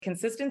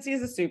Consistency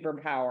is a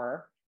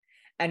superpower,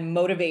 and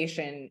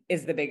motivation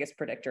is the biggest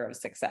predictor of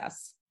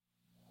success.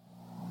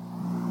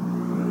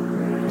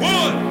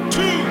 1, 2,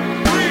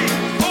 3,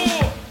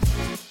 4.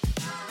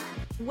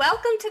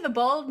 Welcome to the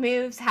Bold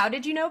Moves How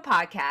Did You Know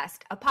podcast,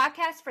 a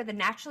podcast for the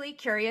naturally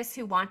curious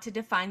who want to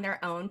define their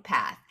own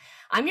path.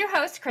 I'm your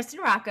host, Kristen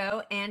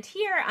Rocco, and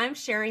here I'm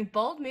sharing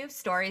bold move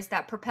stories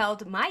that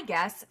propelled my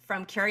guests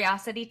from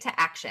curiosity to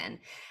action.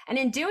 And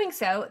in doing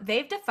so,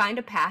 they've defined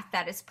a path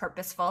that is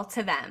purposeful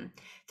to them.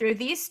 Through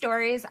these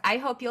stories, I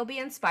hope you'll be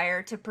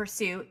inspired to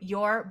pursue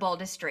your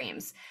boldest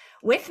dreams.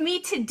 With me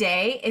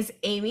today is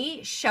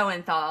Amy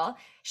Shoenthal.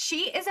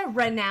 She is a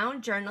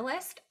renowned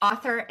journalist,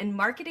 author, and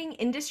marketing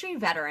industry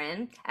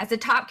veteran. As a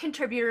top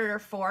contributor to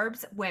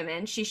Forbes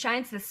Women, she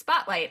shines the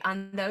spotlight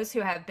on those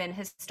who have been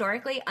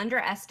historically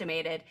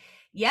underestimated,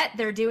 yet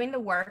they're doing the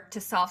work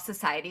to solve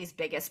society's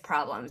biggest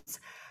problems.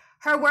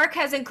 Her work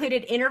has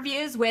included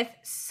interviews with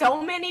so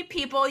many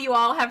people you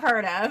all have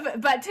heard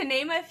of, but to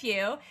name a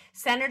few,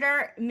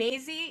 Senator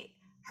Mazie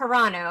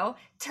Hirono,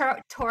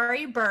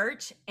 Tory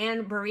Burch,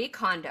 and Marie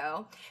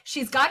Kondo.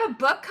 She's got a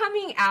book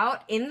coming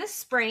out in the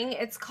spring.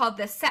 It's called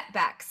The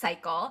Setback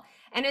Cycle,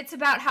 and it's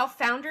about how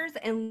founders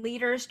and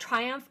leaders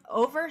triumph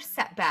over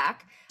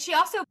setback. She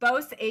also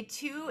boasts a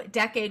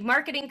 2-decade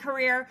marketing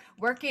career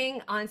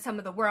working on some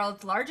of the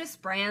world's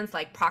largest brands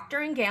like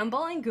Procter &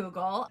 Gamble and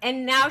Google.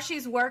 And now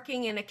she's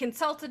working in a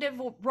consultative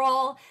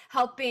role,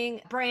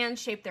 helping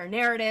brands shape their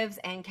narratives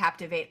and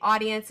captivate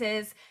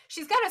audiences.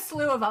 She's got a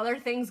slew of other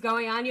things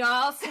going on,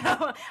 y'all. So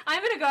I'm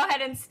going to go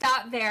ahead and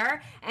stop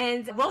there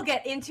and we'll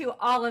get into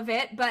all of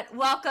it. But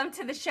welcome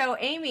to the show,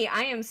 Amy.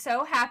 I am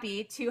so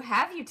happy to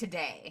have you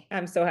today.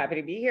 I'm so happy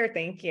to be here.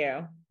 Thank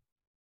you.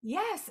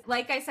 Yes,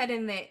 like I said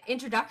in the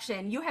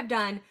introduction, you have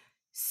done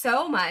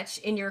so much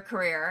in your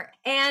career,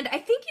 and I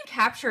think you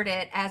captured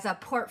it as a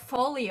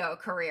portfolio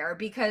career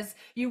because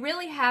you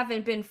really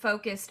haven't been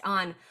focused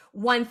on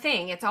one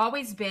thing. It's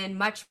always been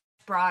much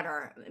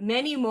broader,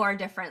 many more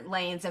different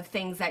lanes of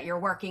things that you're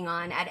working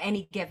on at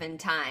any given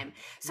time.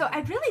 So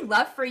I'd really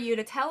love for you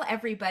to tell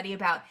everybody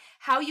about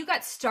how you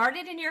got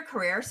started in your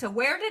career. So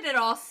where did it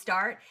all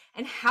start,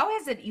 and how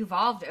has it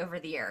evolved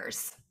over the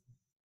years?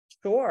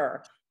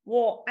 Sure.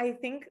 Well, I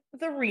think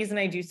the reason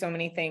I do so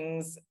many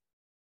things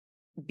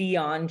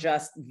beyond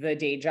just the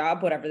day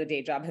job, whatever the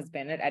day job has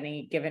been at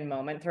any given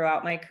moment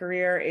throughout my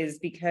career, is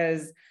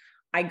because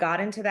I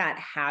got into that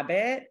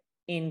habit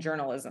in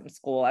journalism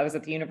school. I was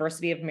at the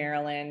University of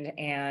Maryland,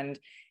 and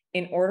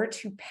in order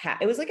to pass,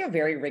 it was like a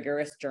very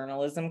rigorous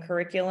journalism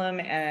curriculum.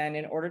 And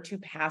in order to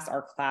pass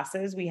our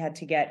classes, we had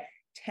to get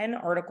 10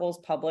 articles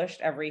published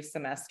every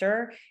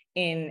semester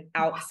in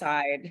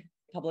outside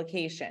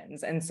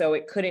publications. And so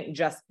it couldn't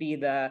just be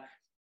the,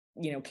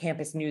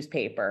 campus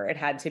newspaper. It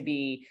had to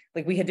be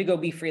like, we had to go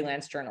be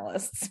freelance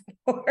journalists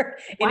in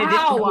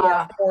addition to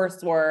our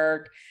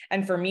coursework.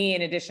 And for me,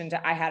 in addition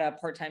to, I had a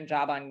part-time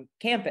job on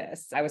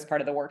campus. I was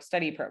part of the work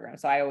study program.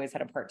 So I always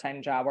had a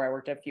part-time job where I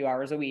worked a few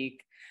hours a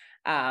week.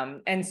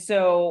 And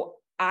so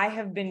I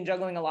have been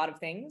juggling a lot of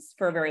things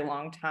for a very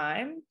long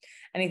time.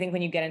 And I think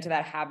when you get into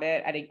that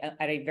habit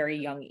at a very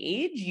young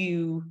age,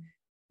 you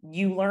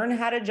learn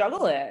how to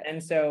juggle it.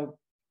 And so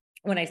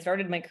when I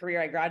started my career,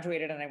 I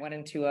graduated and I went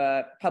into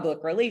a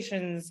public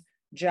relations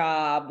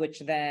job, which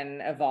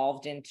then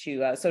evolved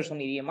into a social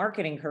media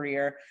marketing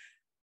career.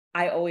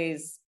 I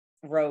always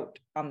wrote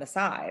on the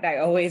side. I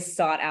always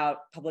sought out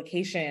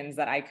publications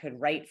that I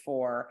could write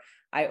for.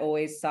 I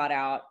always sought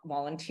out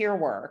volunteer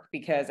work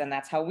and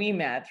that's how we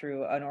met,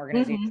 through an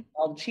organization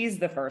called She's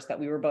the First that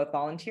we were both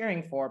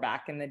volunteering for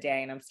back in the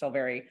day. And I'm still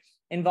very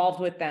involved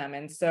with them.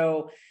 And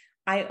so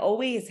I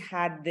always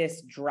had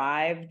this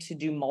drive to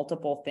do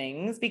multiple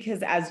things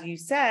because, as you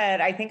said,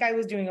 I think I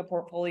was doing a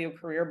portfolio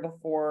career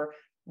before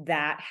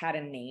that had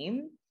a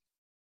name.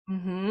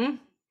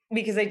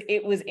 Because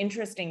it was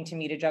interesting to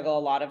me to juggle a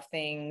lot of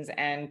things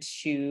and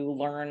to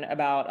learn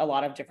about a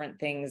lot of different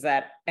things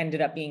that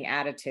ended up being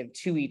additive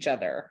to each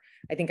other.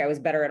 I think I was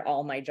better at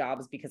all my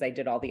jobs because I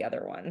did all the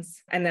other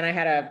ones. And then I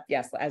had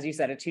as you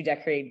said, a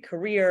 2-decade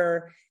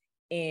career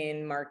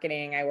in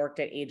marketing. I worked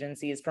at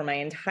agencies for my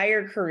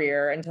entire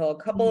career until a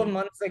couple of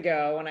months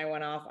ago when I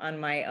went off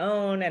on my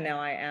own. And now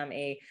I am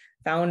a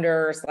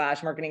founder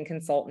 / marketing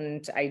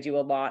consultant. I do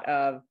a lot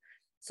of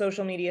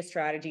social media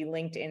strategy,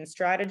 LinkedIn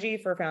strategy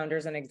for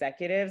founders and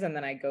executives. And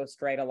then I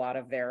ghostwrite a lot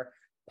of their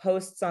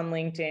posts on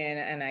LinkedIn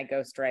and I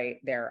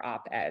ghostwrite their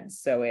op-eds.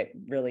 So it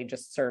really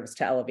just serves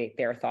to elevate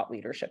their thought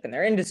leadership in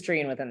their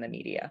industry and within the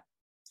media.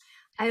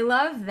 I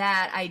love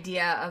that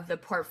idea of the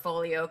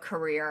portfolio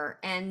career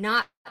and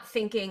not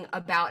thinking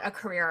about a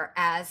career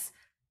as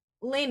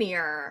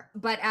linear,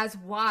 but as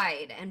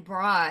wide and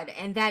broad,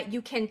 and that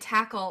you can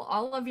tackle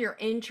all of your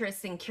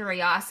interests and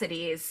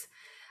curiosities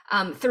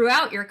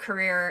throughout your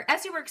career.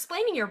 As you were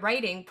explaining your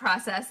writing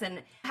process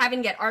and having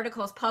to get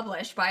articles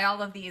published by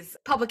all of these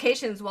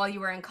publications while you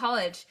were in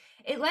college,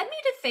 it led me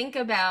to think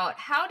about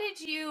how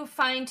did you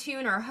fine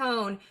tune or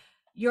hone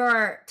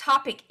your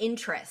topic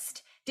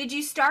interest Did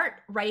you start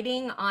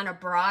writing on a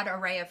broad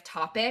array of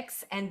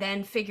topics and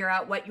then figure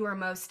out what you were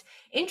most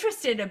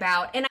interested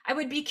about? And I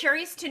would be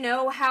curious to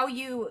know how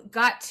you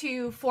got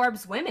to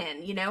Forbes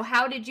Women.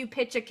 How did you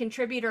pitch a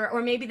contributor,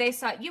 or maybe they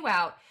sought you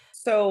out?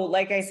 So,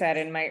 like I said,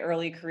 in my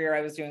early career,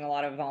 I was doing a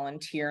lot of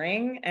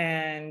volunteering,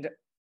 and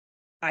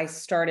I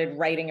started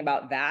writing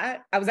about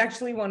that. I was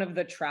actually one of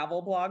the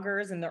travel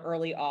bloggers in the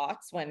early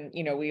aughts when,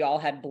 we all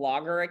had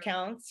blogger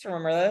accounts.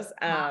 Remember this?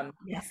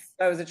 Yes.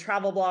 I was a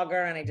travel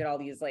blogger, and I did all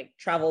these like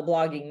travel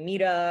blogging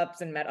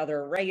meetups and met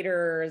other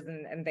writers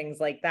and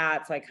things like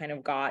that. So I kind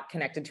of got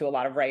connected to a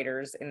lot of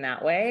writers in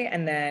that way.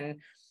 And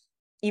then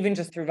even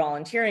just through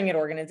volunteering at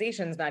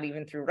organizations, not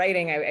even through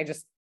writing, I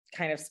just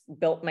kind of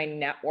built my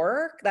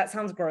network. That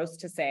sounds gross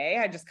to say.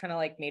 I just kind of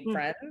like made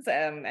friends,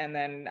 and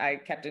then I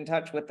kept in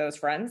touch with those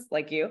friends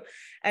like you.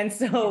 And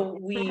so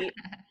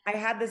I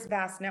had this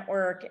vast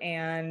network,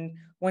 and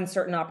when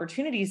certain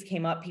opportunities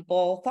came up,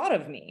 people thought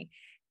of me,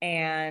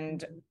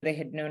 and they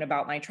had known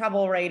about my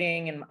travel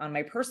writing and on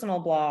my personal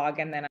blog.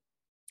 And then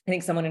I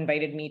think someone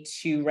invited me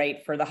to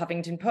write for the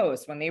Huffington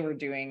Post when they were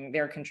doing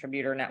their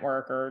contributor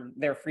network or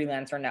their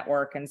freelancer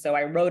network. And so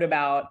I wrote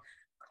about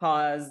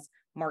cause,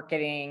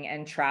 marketing,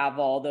 and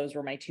travel. Those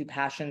were my two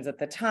passions at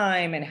the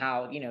time, and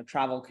how,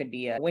 travel could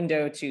be a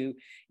window to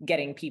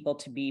getting people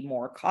to be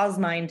more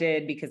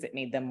cause-minded because it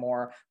made them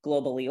more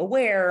globally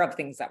aware of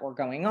things that were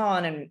going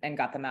on and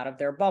got them out of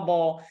their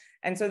bubble.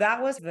 And so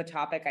that was the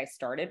topic I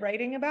started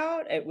writing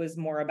about. It was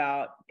more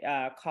about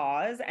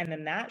cause. And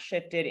then that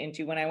shifted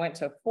into when I went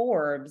to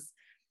Forbes.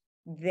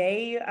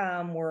 They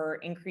were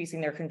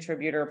increasing their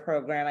contributor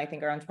program. I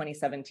think around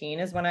 2017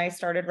 is when I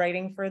started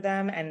writing for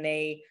them. And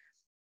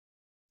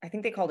I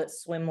think they called it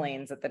swim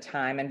lanes at the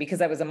time. And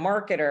because I was a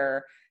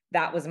marketer,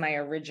 that was my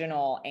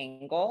original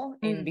angle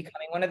in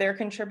becoming one of their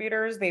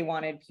contributors. They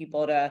wanted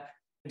people to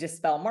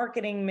dispel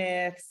marketing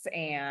myths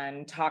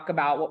and talk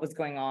about what was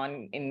going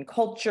on in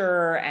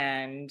culture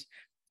and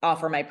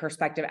offer my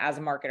perspective as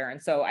a marketer.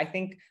 And so I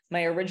think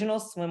my original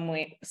swim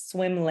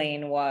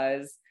lane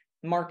was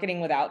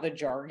marketing without the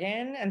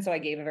jargon. And so I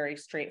gave a very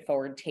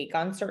straightforward take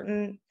on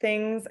certain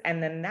things.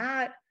 And then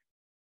that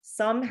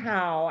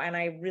somehow, and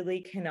I really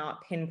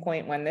cannot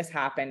pinpoint when this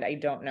happened, I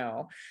don't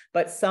know,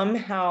 but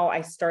somehow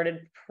I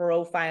started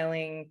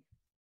profiling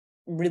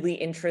really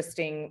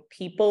interesting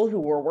people who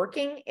were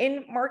working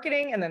in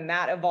marketing. And then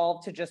that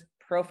evolved to just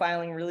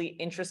profiling really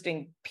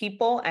interesting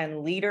people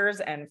and leaders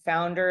and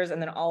founders.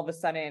 And then all of a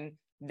sudden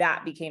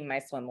that became my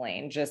swim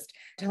lane, just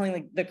telling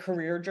like the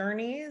career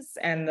journeys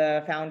and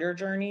the founder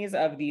journeys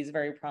of these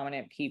very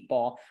prominent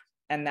people.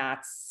 And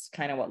that's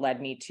kind of what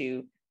led me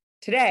to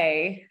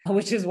today,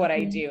 which is what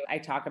I do. I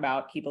talk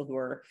about people who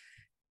are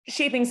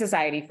shaping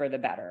society for the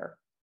better.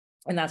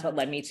 And that's what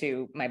led me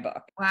to my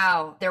book.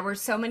 Wow. There were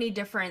so many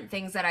different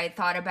things that I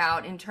thought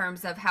about in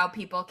terms of how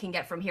people can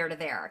get from here to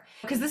there.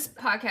 Because this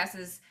podcast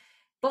is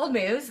bold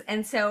moves.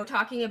 And so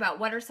talking about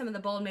what are some of the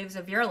bold moves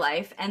of your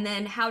life, and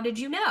then how did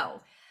you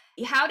know?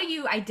 How do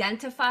you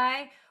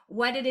identify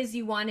what it is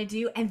you want to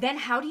do, and then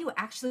how do you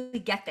actually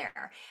get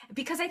there?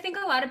 Because I think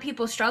a lot of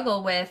people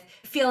struggle with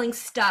feeling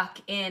stuck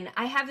in,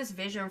 I have this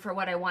vision for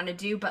what I want to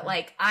do, but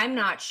like I'm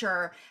not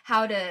sure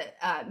how to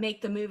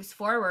make the moves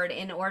forward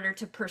in order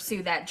to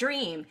pursue that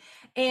dream.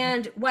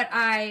 And what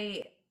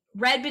I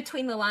read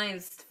between the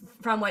lines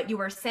from what you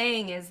were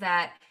saying is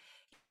that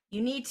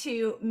you need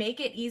to make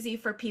it easy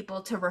for people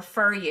to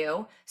refer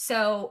you.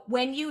 So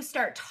when you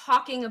start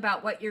talking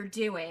about what you're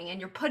doing and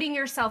you're putting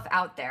yourself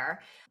out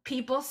there,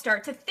 people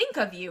start to think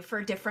of you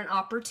for different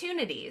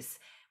opportunities.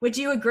 Would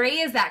you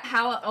agree? Is that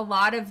how a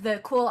lot of the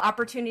cool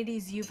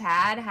opportunities you've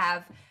had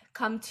have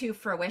come to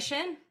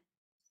fruition?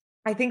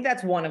 I think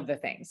that's one of the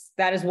things.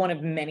 That is one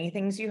of many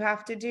things you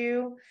have to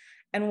do.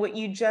 And what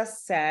you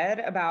just said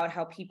about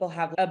how people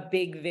have a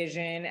big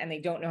vision and they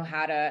don't know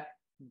how to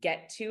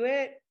get to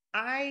it,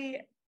 I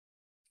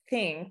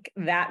think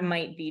that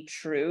might be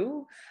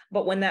true.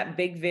 But when that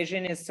big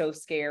vision is so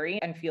scary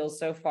and feels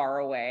so far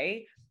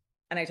away,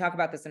 and I talk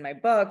about this in my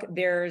book,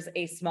 there's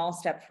a small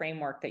step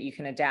framework that you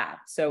can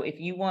adapt. So if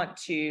you want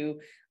to,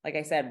 like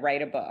I said,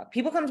 write a book,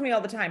 people come to me all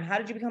the time. How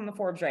did you become a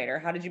Forbes writer?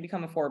 How did you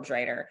become a Forbes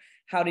writer?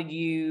 How did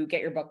you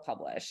get your book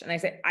published? And I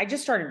say, I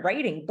just started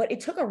writing, but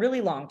it took a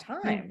really long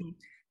time.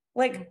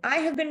 Like I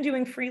have been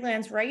doing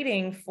freelance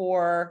writing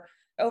for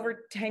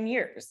over 10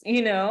 years,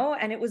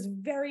 and it was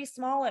very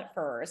small at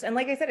first. And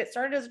like I said, it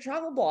started as a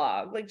travel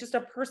blog, like just a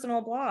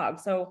personal blog.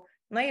 So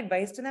my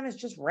advice to them is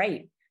just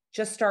write.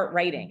 Just start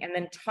writing and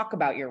then talk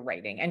about your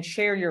writing and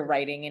share your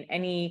writing in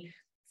any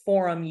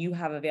forum you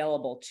have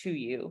available to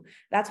you.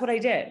 That's what I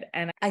did.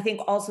 And I think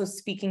also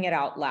speaking it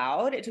out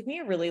loud, it took me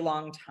a really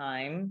long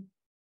time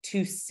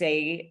to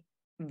say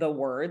the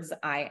words,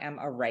 I am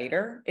a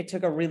writer. It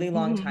took a really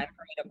long time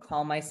for me to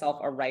call myself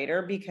a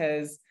writer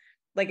because,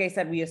 like I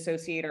said, we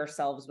associate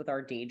ourselves with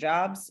our day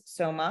jobs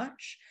so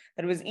much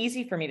that it was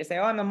easy for me to say,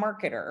 oh, I'm a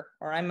marketer,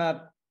 or I'm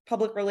a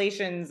public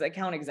relations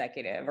account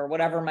executive, or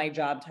whatever my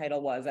job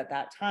title was at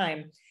that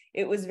time.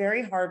 It was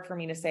very hard for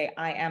me to say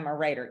I am a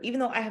writer, even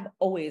though I have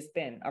always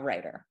been a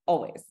writer,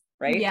 always.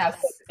 right?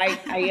 Yes. I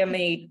am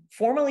a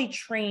formally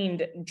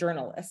trained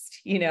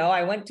journalist.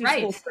 I went to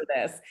school Right. for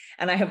this,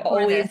 and I have For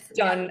always this,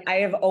 yeah. I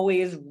have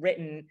always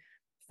written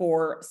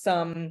for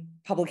some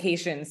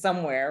publication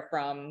somewhere,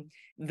 from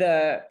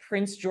the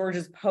Prince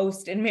George's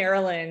Post in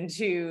Maryland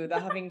to the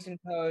Huffington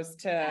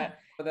Post to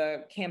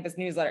the campus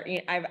newsletter.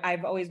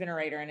 I've always been a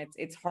writer, and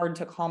it's hard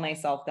to call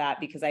myself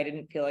that because I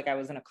didn't feel like I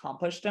was an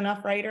accomplished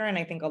enough writer. And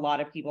I think a lot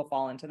of people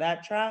fall into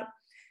that trap.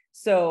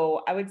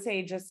 So I would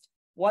say, just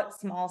what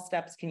small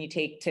steps can you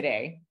take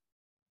today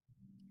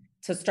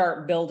to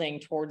start building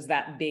towards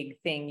that big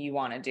thing you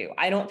want to do?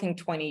 I don't think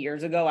 20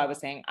 years ago I was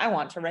saying, I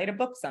want to write a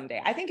book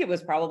someday. I think it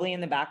was probably in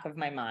the back of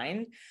my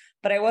mind,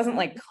 but I wasn't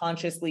like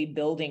consciously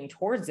building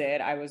towards it.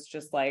 I was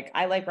just like,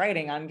 I like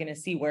writing. I'm going to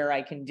see where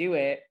I can do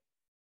it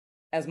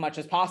as much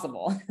as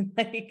possible.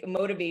 Like,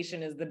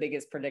 motivation is the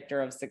biggest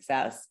predictor of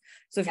success.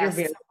 So if you're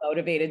very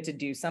motivated to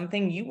do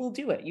something, you will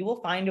do it. You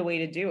will find a way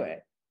to do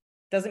it.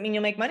 Doesn't mean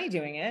you'll make money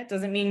doing it.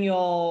 Doesn't mean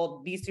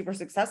you'll be super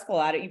successful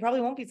at it. You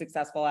probably won't be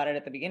successful at it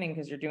at the beginning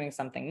because you're doing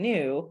something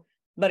new.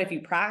 But if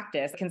you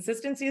practice,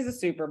 consistency is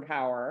a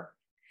superpower,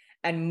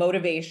 and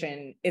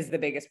motivation is the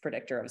biggest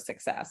predictor of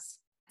success.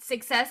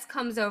 Success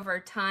comes over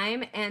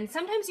time, and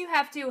sometimes you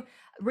have to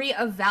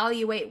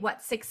reevaluate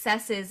what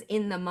success is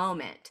in the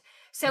moment.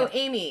 So,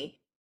 Amy,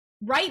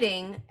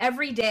 writing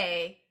every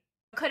day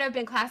could have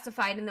been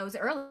classified in those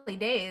early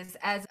days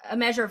as a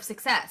measure of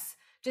success,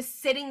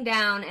 just sitting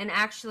down and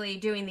actually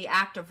doing the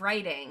act of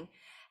writing.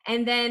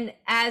 And then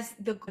as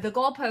the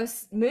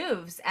goalpost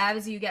moves,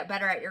 as you get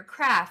better at your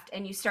craft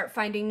and you start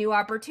finding new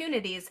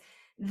opportunities,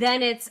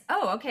 then it's,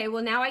 oh, okay,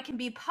 well, now I can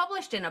be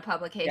published in a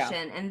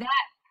publication and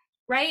that,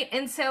 right?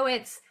 And so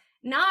it's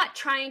not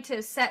trying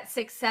to set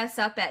success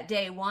up at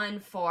day one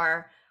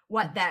for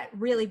what that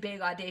really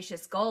big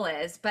audacious goal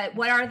is, but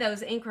what are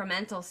those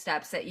incremental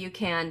steps that you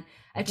can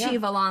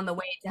achieve along the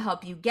way to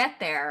help you get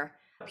there?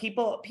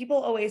 People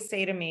always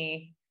say to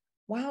me,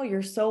 wow,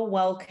 you're so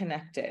well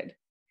connected.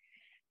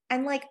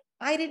 And like,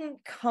 I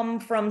didn't come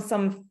from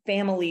some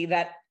family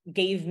that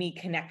gave me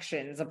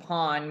connections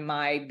upon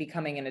my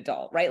becoming an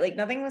adult, right? Like,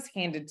 nothing was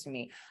handed to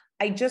me.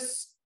 I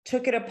just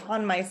took it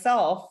upon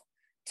myself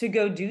to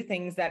go do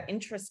things that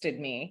interested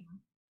me,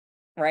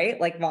 right?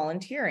 Like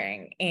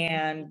volunteering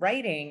and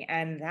writing,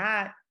 and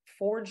that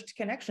forged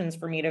connections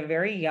for me at a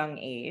very young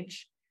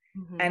age.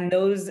 And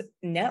those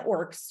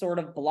networks sort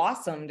of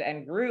blossomed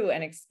and grew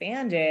and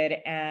expanded.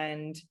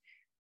 And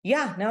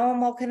now I'm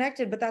well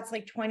connected, but that's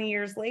like 20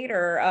 years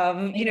later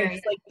of,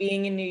 just like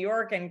being in New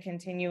York and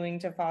continuing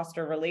to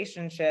foster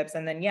relationships.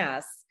 And then,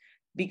 yes,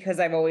 because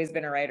I've always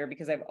been a writer,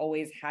 because I've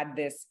always had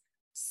this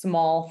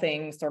small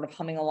thing sort of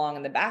humming along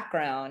in the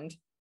background,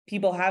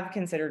 people have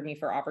considered me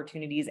for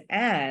opportunities.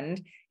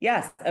 And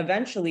yes,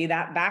 eventually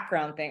that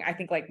background thing, I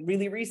think like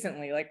really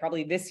recently, like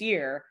probably this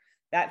year,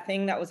 that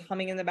thing that was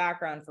humming in the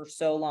background for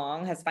so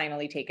long has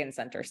finally taken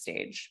center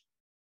stage.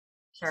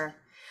 Sure.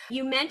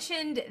 You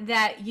mentioned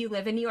that you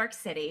live in New York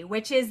City,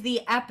 which is the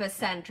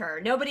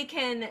epicenter. Nobody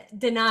can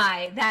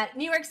deny that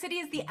New York City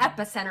is the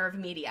epicenter of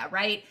media,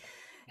 right?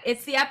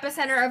 It's the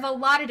epicenter of a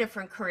lot of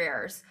different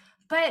careers.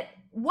 But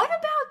what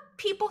about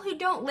people who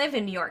don't live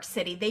in New York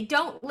City? They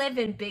don't live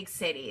in big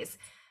cities.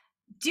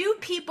 Do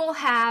people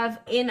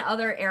in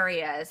other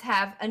areas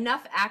have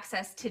enough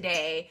access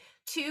today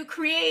to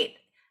create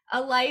a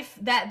life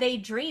that they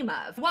dream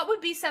of? What would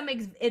be some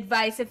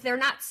advice if they're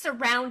not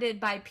surrounded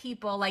by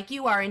people like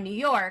you are in New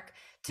York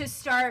to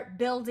start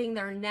building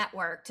their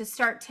network, to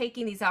start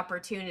taking these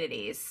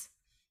opportunities?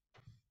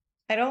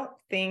 I don't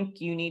think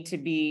you need to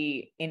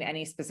be in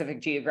any specific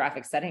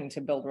geographic setting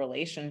to build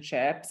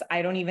relationships.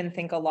 I don't even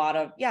think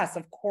yes,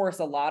 of course,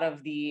 a lot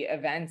of the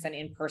events and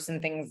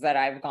in-person things that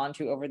I've gone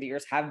to over the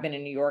years have been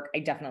in New York. I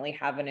definitely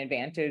have an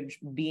advantage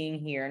being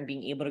here and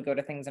being able to go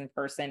to things in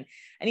person.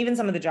 And even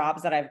some of the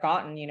jobs that I've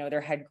gotten,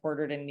 they're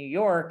headquartered in New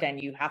York and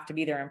you have to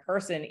be there in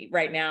person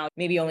right now,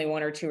 maybe only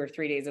 1 or 2 or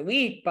 3 days a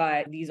week,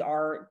 but these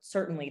are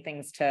certainly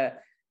things to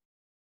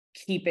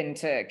keep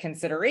into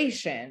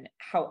consideration.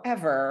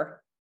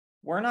 However,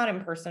 we're not in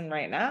person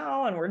right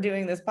now and we're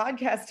doing this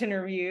podcast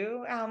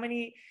interview. How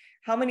many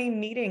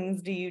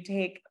meetings do you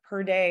take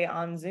per day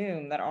on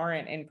Zoom that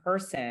aren't in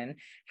person?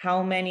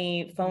 How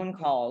many phone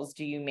calls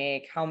do you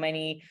make? How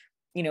many,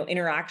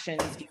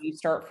 interactions do you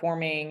start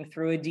forming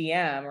through a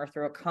DM or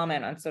through a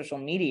comment on social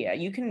media?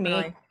 You can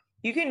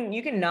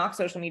knock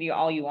social media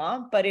all you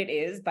want, but it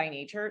is by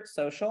nature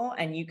social,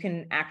 and you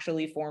can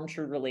actually form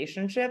true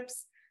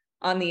relationships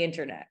on the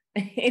internet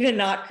in a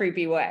not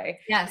creepy way.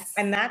 Yes.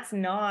 And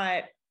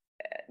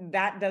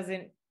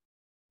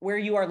where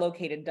you are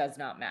located does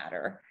not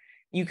matter.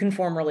 You can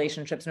form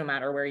relationships no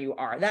matter where you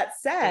are. That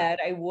said,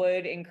 I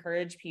would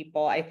encourage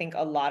people, I think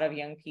a lot of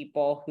young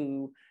people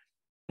who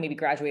maybe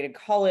graduated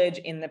college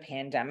in the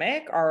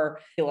pandemic are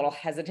a little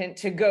hesitant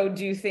to go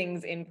do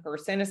things in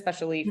person,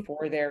 especially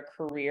for their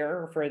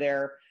career or for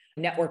their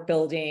network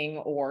building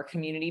or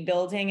community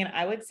building. And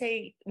I would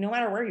say, no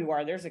matter where you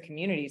are, there's a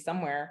community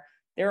somewhere.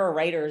 There are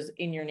writers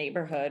in your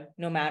neighborhood,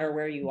 no matter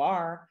where you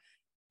are.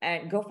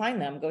 And go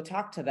find them, go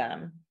talk to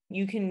them.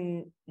 You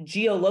can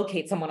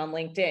geolocate someone on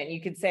LinkedIn.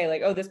 You could say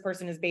like, oh, this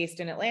person is based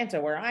in Atlanta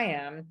where I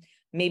am.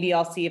 Maybe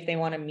I'll see if they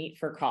want to meet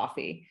for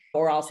coffee,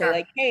 or I'll say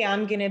like, hey,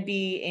 I'm going to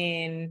be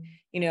in,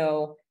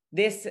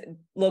 this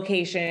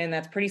location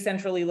that's pretty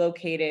centrally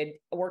located,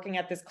 working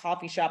at this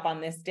coffee shop on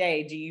this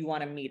day. Do you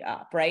want to meet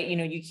up? Right.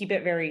 You keep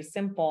it very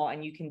simple,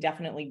 and you can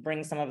definitely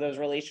bring some of those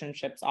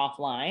relationships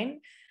offline,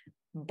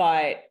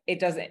 but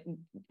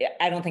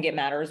I don't think it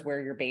matters where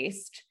you're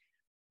based.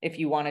 If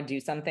you want to do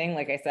something,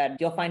 like I said,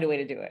 you'll find a way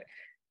to do it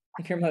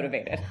if you're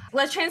motivated.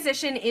 Let's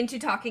transition into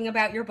talking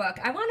about your book.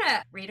 I want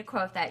to read a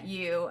quote that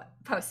you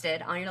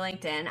posted on your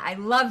LinkedIn. I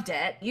loved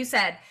it. You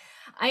said,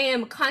 I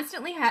am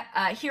constantly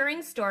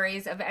hearing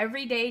stories of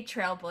everyday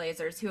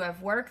trailblazers who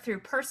have worked through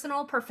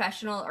personal,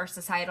 professional, or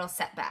societal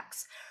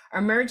setbacks,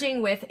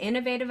 emerging with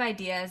innovative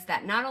ideas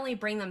that not only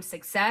bring them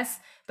success,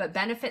 but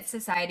benefit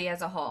society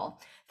as a whole.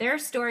 Their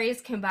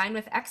stories, combined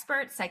with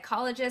experts,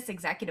 psychologists,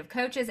 executive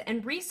coaches,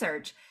 and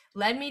research,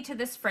 led me to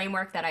this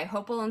framework that I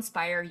hope will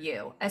inspire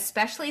you,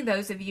 especially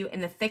those of you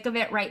in the thick of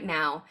it right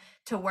now,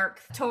 to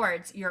work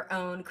towards your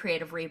own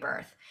creative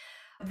rebirth.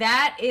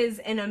 That is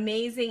an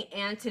amazing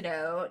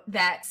antidote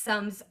that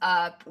sums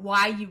up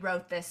why you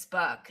wrote this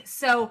book.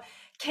 So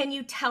can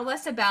you tell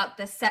us about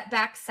the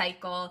setback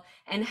cycle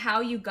and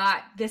how you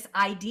got this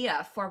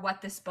idea for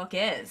what this book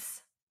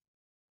is?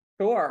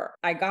 Sure.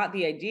 I got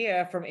the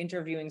idea from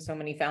interviewing so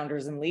many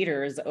founders and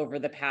leaders over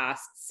the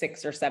past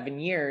 6 or 7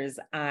 years.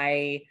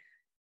 I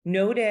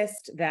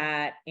noticed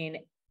that in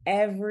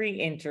every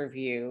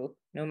interview,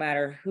 no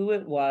matter who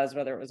it was,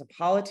 whether it was a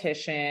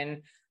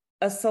politician,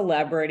 a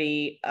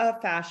celebrity, a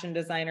fashion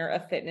designer,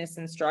 a fitness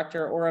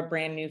instructor, or a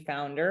brand new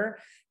founder,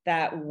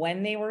 that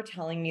when they were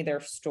telling me their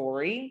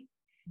story,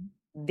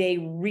 they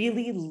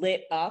really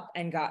lit up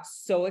and got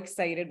so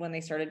excited when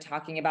they started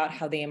talking about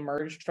how they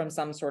emerged from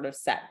some sort of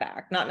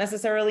setback, not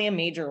necessarily a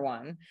major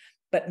one,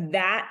 but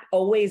that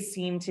always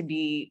seemed to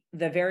be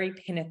the very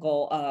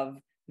pinnacle of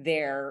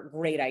their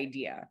great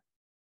idea.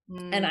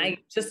 And I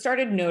just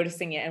started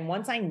noticing it. And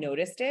once I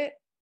noticed it,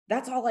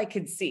 that's all I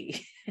could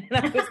see. And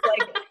I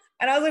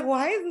was like,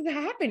 why is this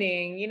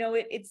happening?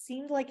 It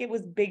seemed like it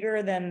was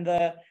bigger than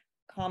the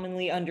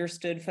commonly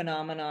understood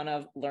phenomenon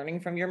of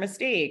learning from your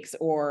mistakes,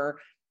 or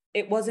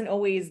it wasn't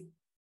always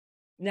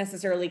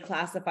necessarily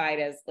classified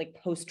as like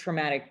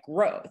post-traumatic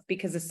growth,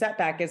 because a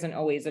setback isn't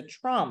always a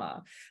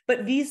trauma.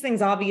 But these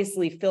things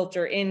obviously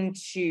filter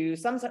into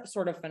some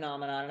sort of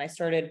phenomenon. And I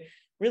started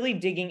really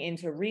digging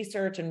into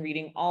research and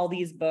reading all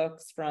these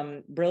books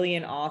from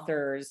brilliant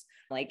authors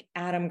like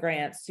Adam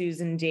Grant,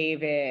 Susan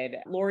David,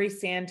 Laurie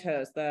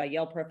Santos, the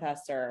Yale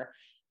professor,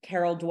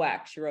 Carol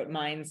Dweck, she wrote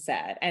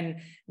Mindset.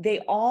 And they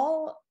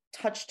all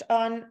touched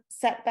on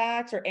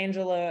setbacks, or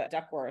Angela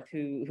Duckworth,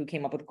 who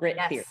came up with grit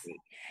theory.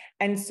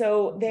 And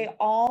so they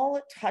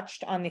all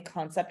touched on the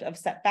concept of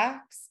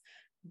setbacks,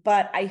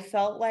 but I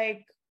felt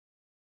like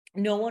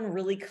no one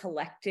really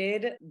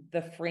collected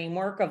the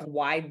framework of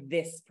why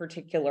this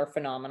particular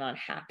phenomenon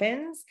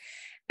happens.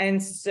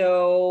 And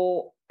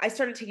so I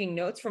started taking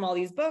notes from all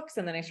these books,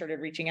 and then I started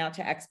reaching out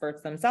to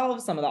experts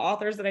themselves, some of the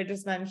authors that I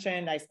just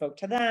mentioned. I spoke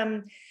to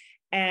them,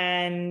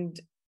 and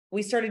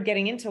we started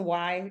getting into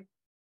why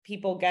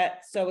people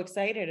get so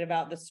excited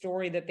about the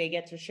story that they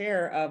get to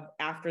share of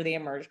after they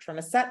emerged from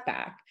a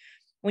setback.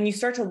 When you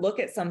start to look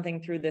at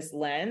something through this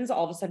lens,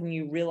 all of a sudden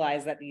you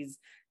realize that these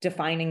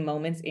defining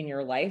moments in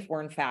your life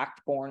were in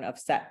fact born of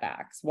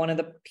setbacks. One of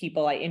the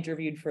people I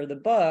interviewed for the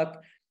book,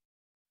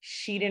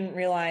 she didn't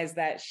realize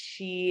that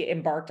she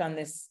embarked on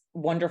this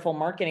wonderful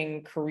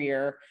marketing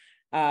career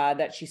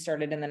that she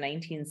started in the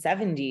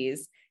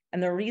 1970s.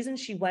 And the reason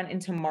she went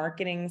into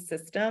marketing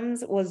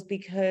systems was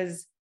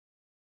because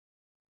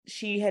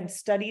she had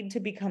studied to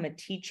become a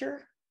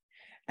teacher.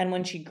 And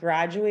when she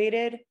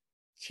graduated,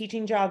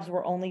 teaching jobs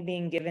were only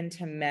being given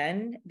to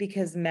men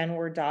because men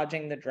were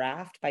dodging the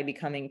draft by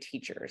becoming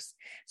teachers.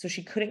 So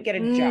she couldn't get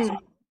a job.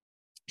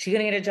 She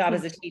couldn't get a job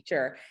as a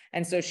teacher.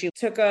 And so she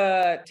took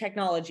a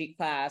technology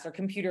class or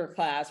computer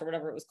class or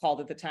whatever it was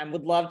called at the time.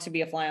 Would love to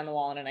be a fly on the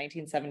wall in a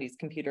 1970s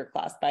computer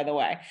class, by the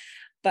way.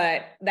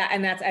 But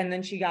and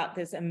then she got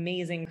this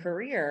amazing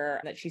career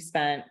that she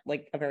spent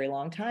like a very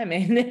long time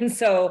in. And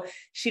so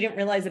she didn't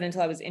realize it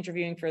until I was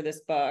interviewing for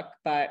this book,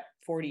 but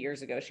 40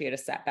 years ago, she had a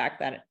setback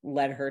that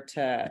led her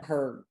to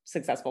her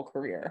successful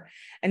career.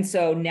 And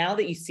so now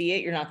that you see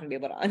it, you're not going to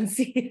be able to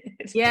unsee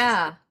it.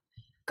 Yeah.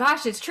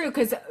 Gosh, it's true.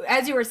 Because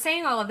as you were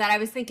saying all of that, I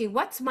was thinking,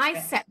 what's my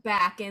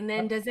setback? And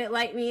then does it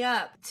light me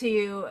up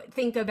to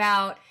think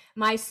about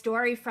my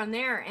story from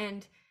there?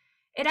 And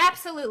it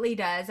absolutely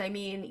does. I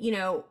mean,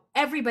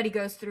 everybody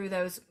goes through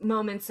those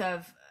moments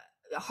of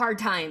hard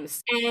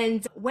times.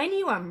 And when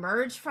you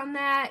emerge from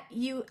that,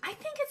 I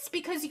think it's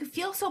because you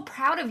feel so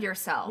proud of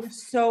yourself. You're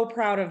so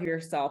proud of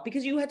yourself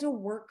because you had to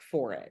work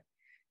for it.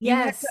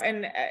 Yes.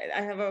 And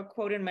I have a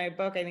quote in my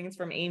book. I think it's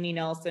from Amy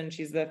Nelson.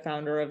 She's the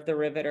founder of The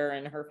Riveter,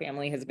 and her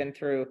family has been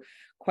through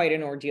quite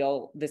an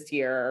ordeal this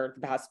year, or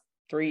the past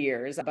 3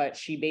 years. But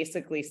she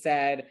basically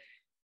said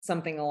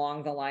something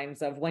along the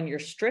lines of, when you're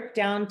stripped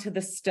down to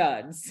the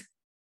studs,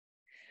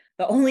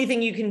 the only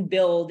thing you can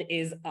build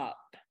is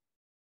up.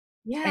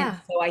 Yeah.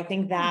 And so I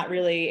think that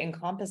really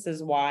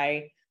encompasses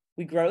why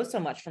we grow so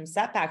much from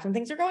setbacks. When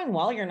things are going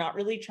well, you're not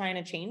really trying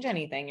to change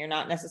anything. You're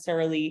not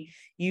necessarily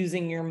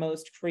using your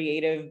most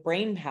creative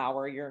brain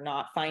power. You're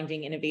not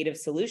finding innovative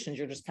solutions.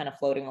 You're just kind of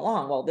floating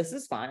along. Well, this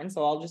is fine,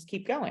 so I'll just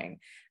keep going.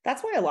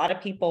 That's why a lot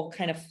of people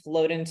kind of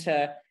float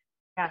into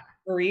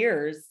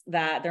careers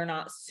that they're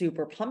not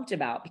super pumped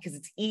about, because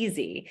it's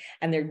easy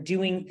and they're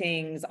doing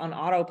things on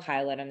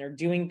autopilot and they're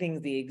doing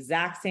things the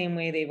exact same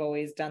way they've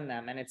always done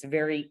them, and it's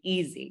very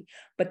easy.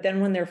 But then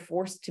when they're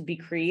forced to be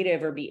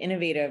creative or be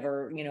innovative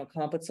or, you know,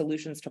 come up with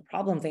solutions to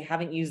problems, they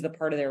haven't used the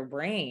part of their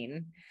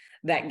brain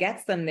that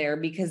gets them there,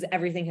 because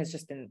everything has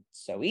just been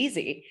so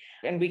easy.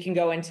 And we can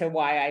go into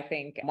why I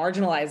think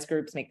marginalized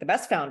groups make the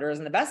best founders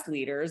and the best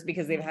leaders,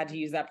 because they've had to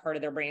use that part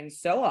of their brain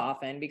so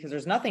often, because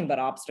there's nothing but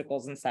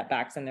obstacles and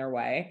setbacks in their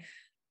way.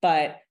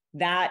 But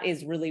that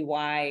is really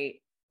why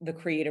the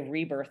creative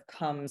rebirth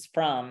comes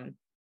from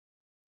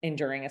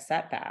enduring a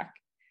setback.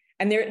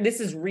 And this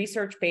is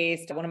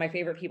research-based. One of my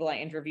favorite people I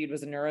interviewed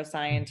was a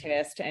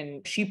neuroscientist,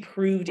 and she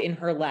proved in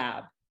her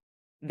lab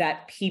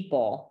that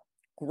people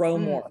grow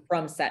more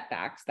from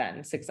setbacks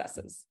than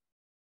successes.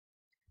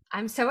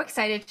 I'm so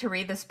excited to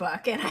read this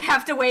book, and I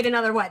have to wait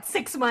another,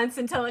 6 months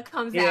until it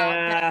comes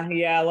out.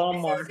 Yeah, a little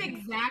more. This is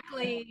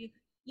exactly,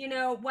 you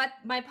know, what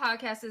my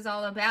podcast is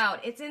all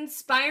about. It's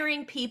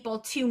inspiring people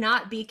to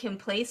not be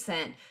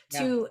complacent,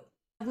 to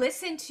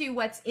listen to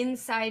what's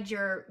inside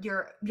your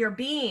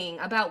being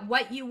about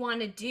what you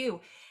want to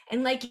do.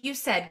 And like you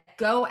said,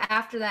 go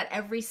after that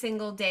every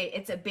single day.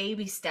 It's a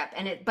baby step,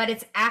 but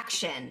it's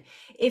action.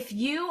 If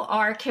you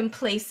are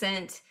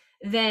complacent,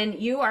 then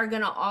you are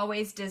going to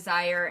always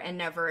desire and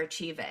never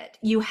achieve it.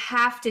 You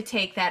have to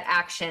take that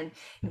action,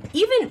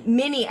 even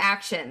mini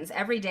actions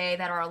every day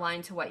that are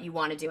aligned to what you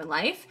want to do in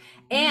life.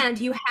 And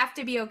you have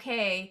to be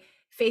okay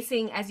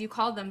facing, as you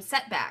call them,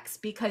 setbacks,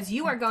 because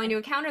you are going to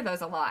encounter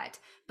those a lot.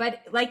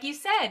 But like you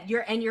said,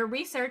 your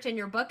research and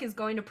your book is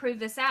going to prove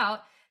this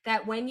out,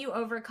 that when you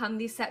overcome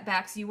these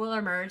setbacks, you will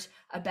emerge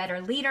a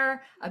better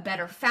leader, a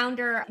better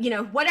founder, you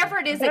know, whatever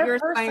it is that you're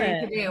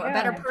aspiring to do, a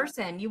better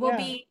person. You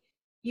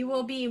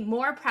will be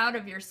more proud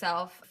of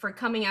yourself for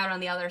coming out on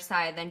the other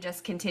side than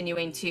just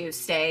continuing to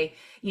stay,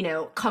 you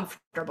know,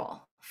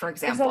 comfortable, for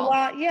example.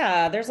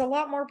 There's a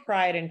lot more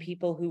pride in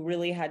people who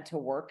really had to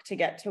work to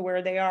get to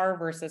where they are,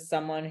 versus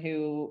someone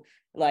who,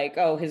 like,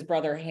 oh, his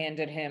brother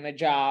handed him a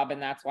job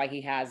and that's why he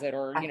has it.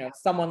 Or, you know,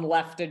 someone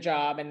left a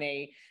job and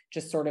they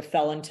just sort of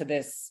fell into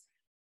this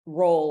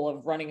role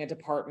of running a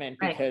department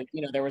because,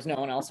 you know, there was no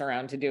one else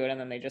around to do it. And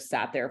then they just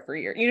sat there for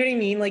years. You know what I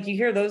mean? Like, you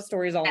hear those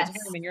stories all the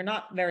time, and you're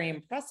not very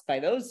impressed by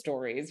those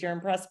stories. You're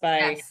impressed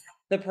by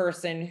the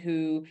person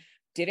who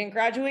didn't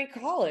graduate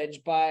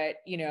college, but,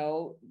 you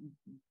know,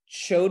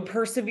 showed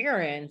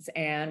perseverance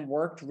and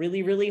worked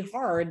really, really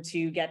hard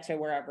to get to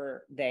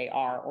wherever they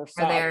are, or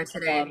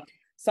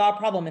saw a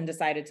problem and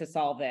decided to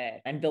solve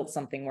it and built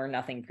something where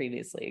nothing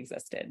previously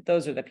existed.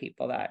 Those are the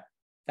people that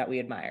we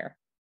admire.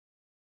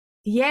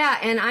 Yeah,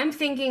 and I'm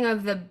thinking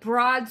of the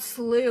broad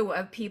slew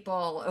of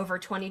people over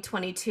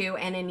 2022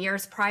 and in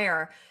years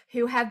prior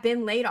who have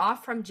been laid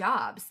off from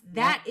jobs.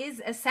 That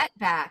is a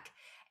setback.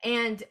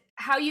 And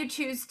how you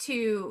choose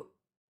to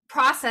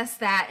process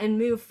that and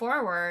move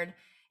forward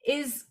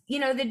is, you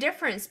know, the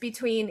difference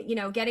between, you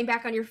know, getting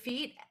back on your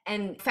feet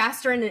and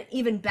faster and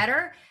even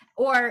better,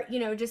 or, you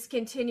know, just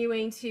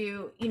continuing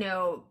to, you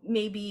know,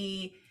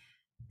 maybe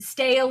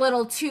stay a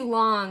little too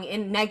long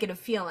in negative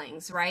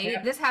feelings,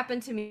 right? This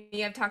happened to me.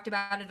 I've talked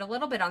about it a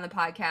little bit on the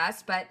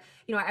podcast, but,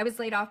 you know, I was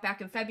laid off back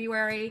in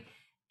February,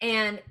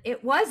 and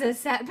it was a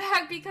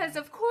setback because,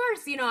 of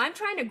course, you know, I'm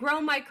trying to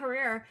grow my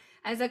career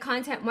as a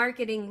content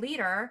marketing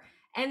leader.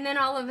 And then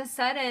all of a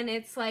sudden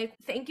it's like,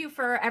 thank you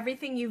for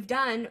everything you've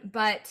done,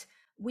 but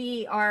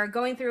we are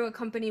going through a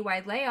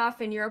company-wide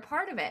layoff and you're a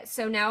part of it.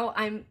 So now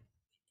I'm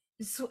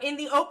in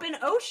the open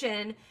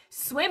ocean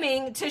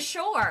swimming to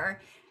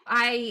shore.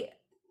 I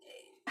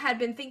had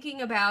been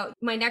thinking about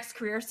my next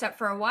career step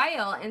for a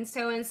while. And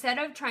so instead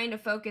of trying to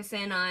focus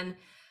in on,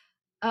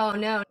 oh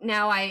no,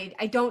 now I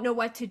don't know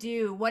what to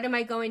do. What am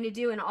I going to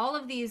do? And all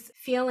of these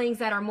feelings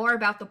that are more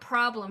about the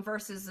problem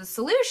versus the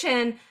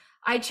solution,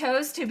 I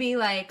chose to be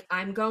like,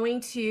 I'm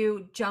going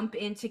to jump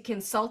into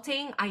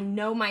consulting. I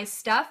know my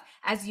stuff.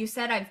 As you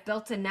said, I've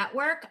built a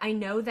network. I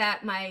know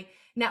that my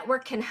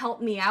network can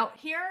help me out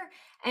here.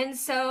 And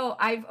so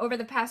over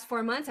the past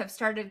 4 months, I've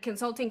started a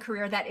consulting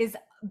career that is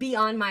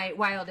beyond my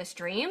wildest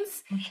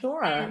dreams.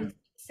 Sure. And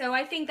so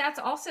I think that's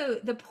also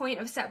the point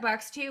of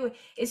setbacks too,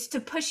 is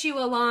to push you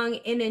along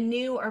in a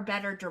new or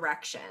better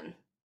direction.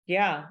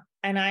 Yeah.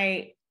 And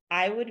I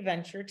would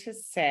venture to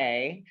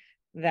say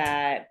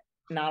that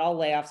not all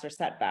layoffs are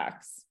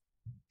setbacks.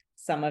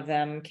 Some of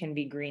them can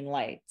be green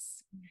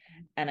lights.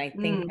 And I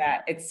think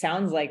that it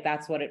sounds like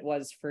that's what it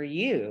was for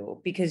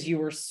you, because you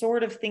were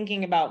sort of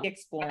thinking about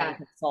exploring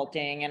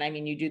consulting. And I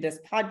mean, you do this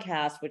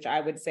podcast, which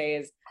I would say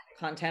is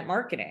content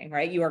marketing,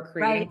 right? You are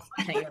creating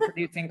content, you're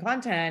producing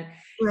content,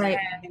 Right.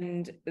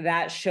 and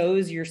that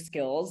shows your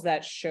skills,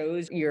 that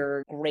shows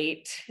your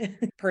great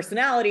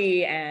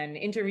personality and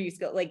interview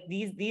skill. Like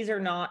these are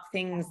not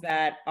things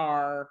that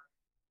are,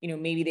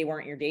 maybe they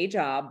weren't your day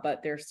job,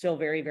 but they're still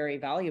very, very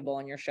valuable.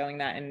 And you're showing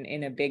that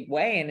in a big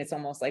way. And it's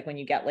almost like when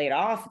you get laid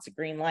off, it's a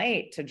green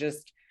light to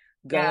just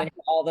do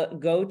all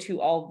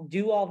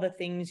the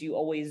things you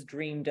always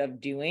dreamed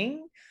of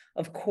doing.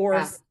 Of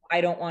course,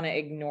 I don't want to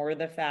ignore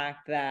the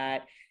fact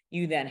that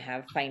you then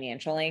have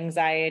financial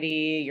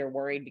anxiety. You're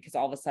worried because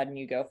all of a sudden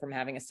you go from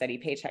having a steady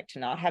paycheck to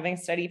not having a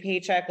steady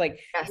paycheck. Like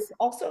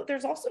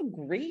there's also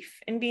grief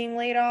in being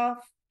laid off.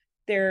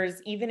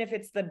 There's, even if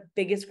it's the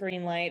biggest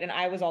green light, and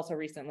I was also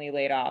recently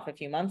laid off a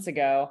few months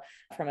ago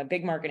from a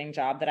big marketing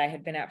job that I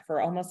had been at for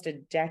almost a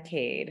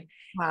decade.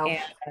 Wow.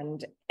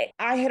 And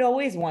I had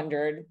always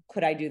wondered,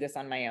 could I do this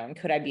on my own?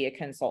 Could I be a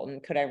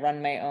consultant? Could I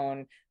run my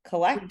own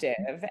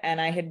collective?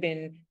 And I had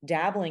been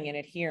dabbling in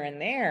it here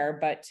and there.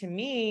 But to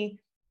me,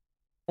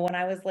 when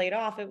I was laid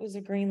off, it was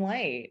a green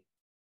light.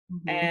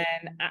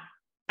 And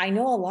I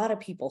know a lot of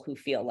people who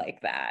feel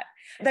like that.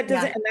 And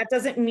that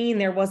doesn't mean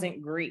there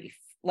wasn't grief.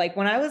 Like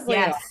when I was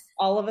laid off,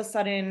 all of a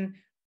sudden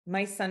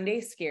my Sunday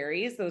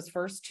scaries, those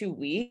first 2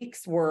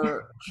 weeks,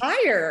 were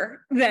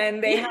higher than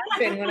they had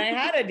been when I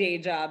had a day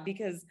job,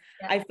 because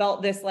I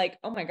felt this like,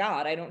 oh my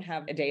God, I don't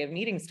have a day of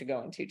meetings to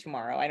go into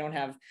tomorrow. I don't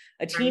have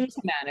a team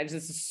to manage.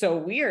 This is so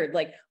weird.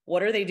 Like,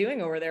 what are they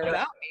doing over there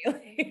without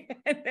me?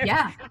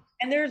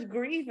 And there's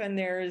grief and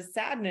there's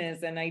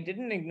sadness. And I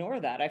didn't ignore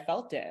that. I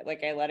felt it.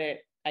 Like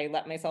I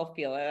let myself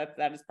feel it.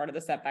 That is part of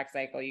the setback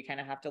cycle. You kind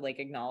of have to like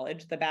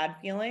acknowledge the bad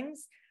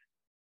feelings,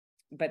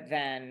 but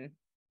then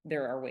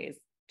there are ways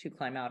to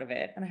climb out of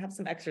it. And I have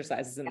some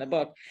exercises in the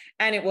book.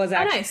 And it was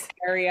actually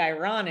very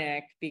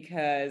ironic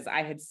because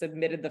I had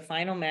submitted the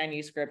final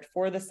manuscript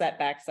for the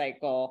setback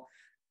cycle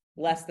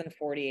less than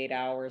 48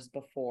 hours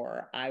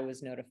before I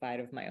was notified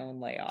of my own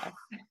layoff.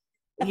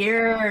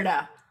 Weird.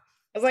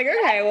 I was like,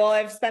 okay, well,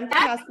 I've spent the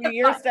past few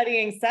years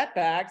studying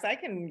setbacks. I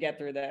can get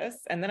through this.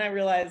 And then I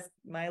realized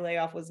my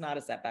layoff was not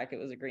a setback. It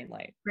was a green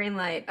light. Green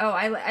light. Oh,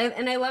 I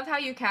love how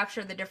you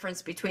capture the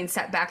difference between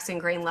setbacks and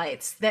green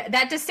lights.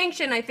 That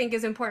distinction, I think,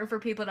 is important for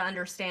people to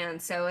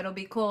understand. So it'll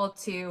be cool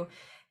to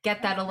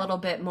get that a little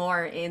bit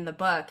more in the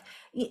book.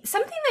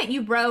 Something that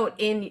you wrote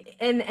and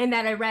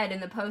that I read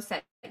in the post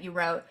that you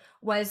wrote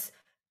was,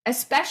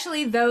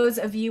 especially those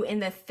of you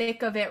in the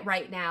thick of it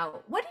right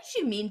now. What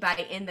did you mean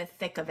by in the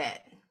thick of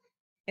it?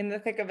 In the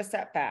thick of a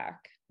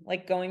setback,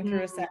 like going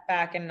through a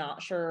setback and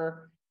not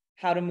sure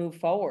how to move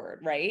forward,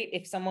 right?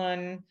 If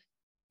someone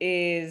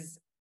is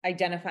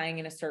identifying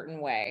in a certain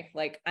way,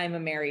 like I'm a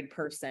married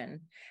person,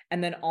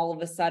 and then all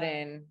of a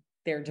sudden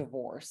they're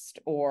divorced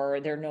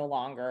or they're no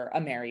longer a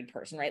married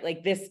person, right?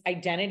 Like this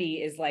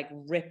identity is like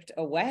ripped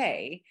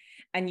away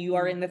and you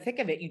are in the thick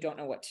of it. You don't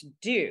know what to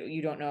do.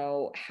 You don't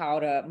know how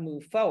to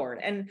move forward.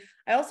 And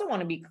I also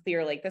want to be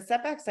clear, like the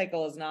setback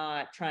cycle is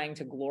not trying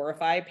to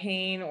glorify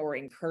pain or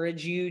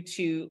encourage you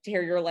to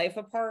tear your life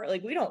apart.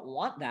 Like we don't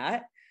want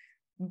that,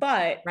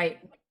 but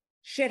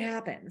shit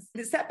happens.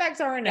 The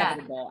setbacks are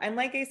inevitable. And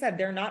like I said,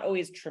 they're not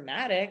always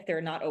traumatic.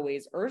 They're not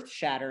always earth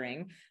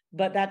shattering,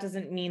 but that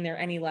doesn't mean they're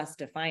any less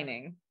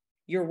defining.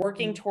 You're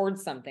working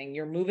towards something,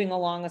 you're moving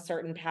along a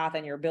certain path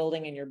and you're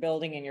building and you're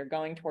building and you're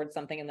going towards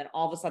something. And then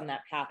all of a sudden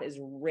that path is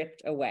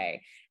ripped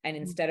away. And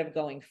instead of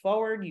going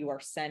forward, you are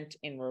sent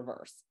in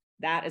reverse.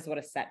 That is what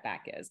a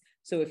setback is.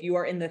 So if you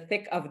are in the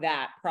thick of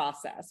that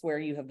process where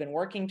you have been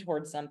working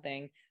towards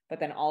something, but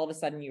then all of a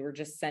sudden you were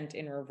just sent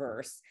in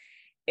reverse,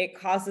 it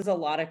causes a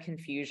lot of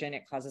confusion.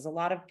 It causes a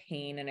lot of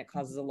pain and it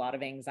causes a lot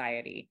of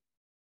anxiety.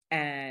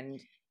 And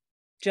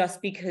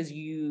just because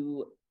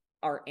you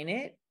are in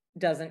it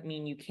doesn't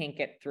mean you can't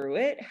get through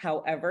it.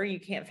 However, you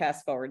can't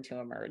fast forward to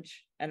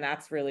emerge. And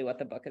that's really what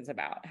the book is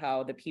about,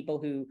 how the people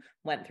who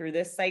went through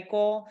this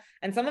cycle,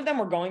 and some of them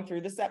were going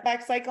through the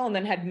setback cycle and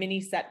then had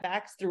mini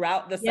setbacks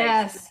throughout the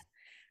cycle.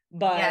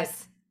 But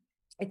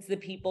it's the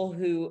people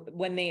who,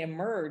 when they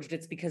emerged,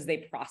 it's because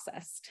they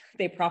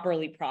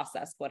properly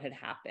processed what had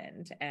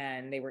happened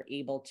and they were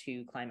able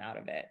to climb out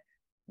of it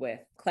with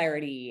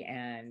clarity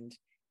and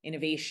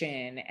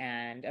innovation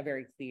and a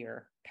very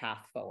clear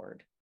path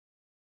forward.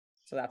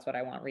 So that's what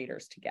I want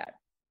readers to get.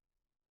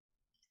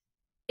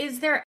 Is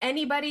there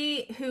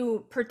anybody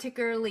who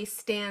particularly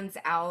stands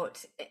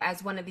out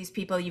as one of these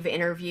people you've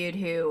interviewed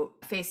who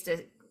faced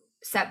a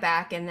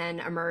setback and then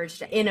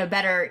emerged in a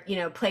better,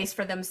 place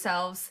for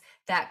themselves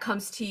that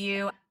comes to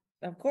you?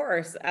 Of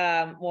course.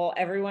 Well,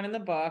 everyone in the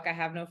book, I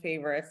have no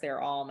favorites.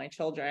 They're all my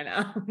children.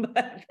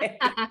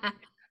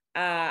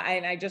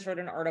 And I just wrote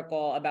an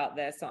article about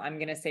this. So I'm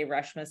going to say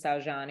Reshma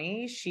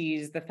Saujani.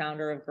 She's the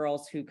founder of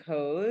Girls Who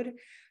Code.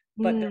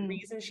 But the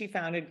reason she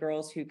founded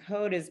Girls Who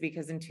Code is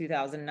because in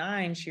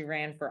 2009, she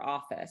ran for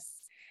office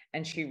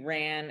and she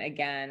ran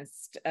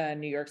against a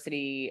New York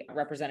City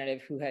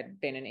representative who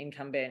had been an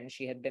incumbent.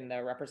 She had been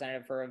the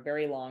representative for a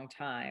very long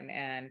time.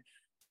 And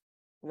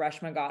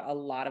Reshma got a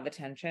lot of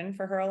attention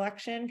for her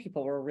election.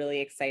 People were really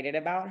excited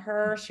about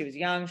her. She was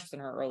young, she was in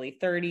her early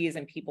 30s,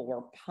 and people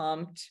were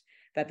pumped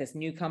that this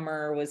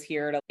newcomer was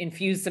here to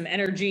infuse some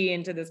energy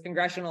into this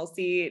congressional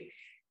seat.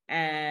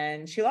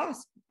 And she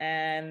lost.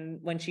 And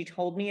when she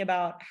told me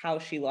about how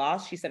she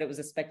lost, she said it was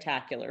a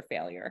spectacular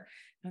failure.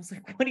 I was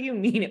like, what do you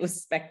mean it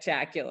was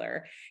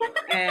spectacular?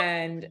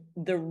 And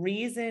the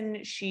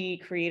reason she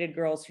created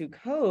Girls Who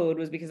Code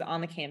was because on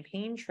the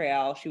campaign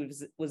trail, she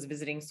was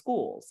visiting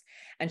schools,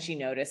 and she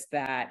noticed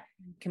that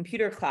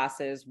computer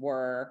classes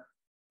were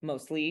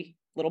mostly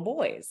little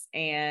boys.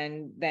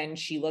 And then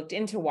she looked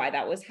into why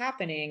that was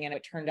happening. And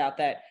it turned out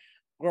that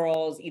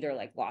girls either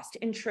like lost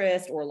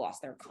interest or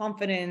lost their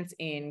confidence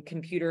in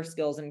computer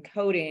skills and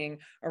coding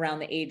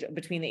around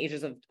between the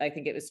ages of, I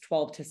think it was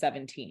 12 to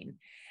 17.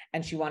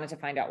 And she wanted to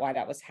find out why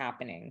that was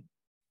happening.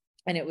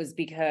 And it was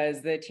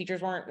because the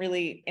teachers weren't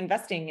really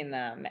investing in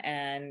them.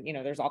 And,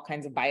 there's all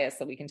kinds of bias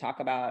that we can talk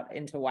about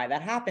into why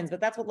that happens,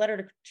 but that's what led her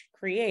to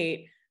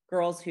create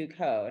Girls Who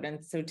Code.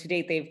 And so to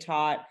date, they've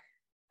taught,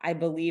 I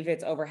believe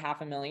it's over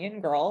 500,000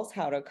 girls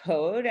how to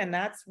code. And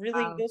that's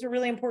really, Wow. those are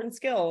really important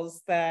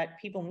skills that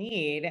people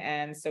need.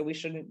 And so we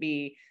shouldn't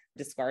be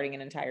discarding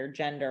an entire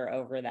gender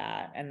over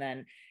that. And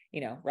then,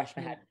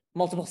 Reshma had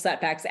multiple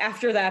setbacks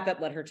after that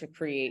led her to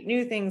create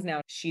new things.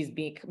 Now she's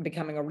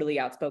becoming a really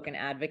outspoken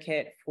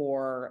advocate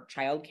for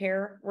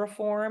childcare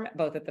reform,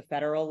 both at the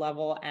federal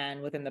level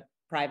and within the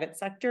private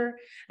sector.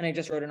 And I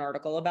just wrote an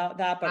article about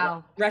that, but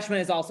Wow. Reshma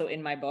is also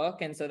in my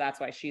book. And so that's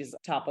why she's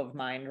top of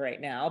mind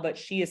right now. But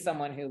she is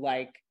someone who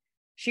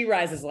she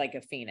rises like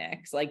a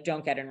phoenix,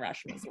 don't get in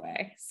Reshma's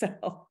way.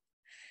 So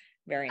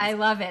very I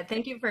love it.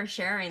 Thank you for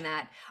sharing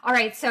that. All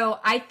right. So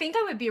I think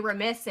I would be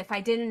remiss if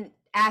I didn't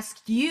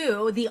ask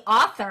you, the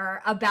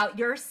author, about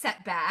your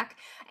setback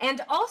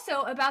and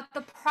also about the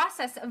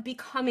process of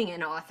becoming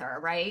an author,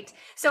 right?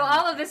 So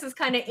all of this is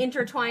kind of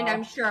intertwined,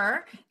 I'm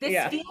sure.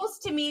 This feels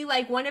to me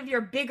like one of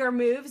your bigger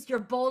moves, your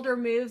bolder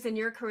moves in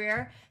your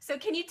career. So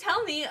can you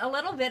tell me a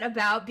little bit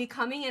about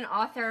becoming an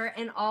author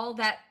and all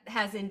that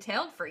has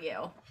entailed for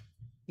you?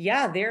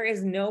 Yeah, there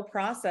is no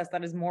process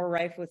that is more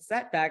rife with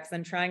setbacks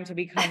than trying to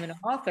become an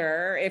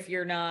author if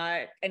you're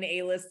not an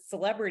A-list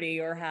celebrity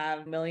or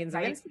have millions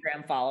of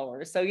Instagram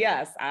followers. So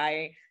yes,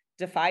 I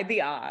defied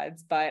the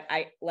odds, but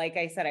like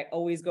I said, I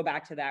always go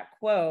back to that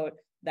quote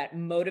that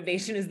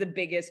motivation is the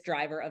biggest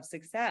driver of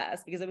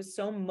success, because I was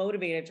so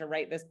motivated to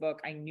write this book.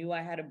 I knew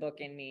I had a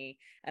book in me,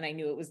 and I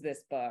knew it was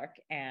this book.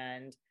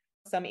 And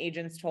some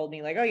agents told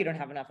me oh, you don't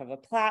have enough of a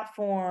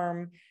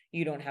platform.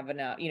 You don't have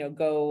enough,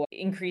 go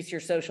increase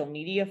your social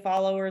media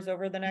followers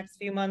over the next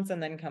few months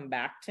and then come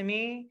back to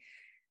me.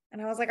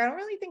 And I was like, I don't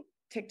really think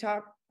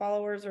TikTok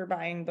followers are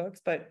buying books,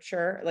 but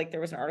sure.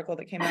 There was an article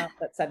that came out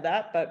that said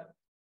that, but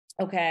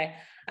okay.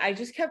 I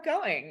just kept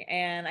going,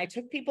 and I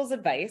took people's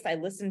advice. I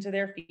listened to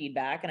their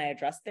feedback and I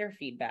addressed their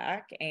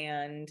feedback,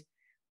 and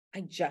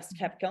I just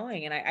kept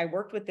going. And I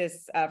worked with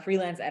this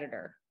freelance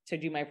editor to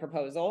do my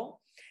proposal.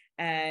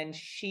 And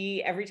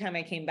every time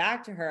I came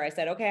back to her, I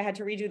said, okay, I had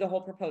to redo the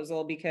whole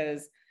proposal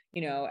because,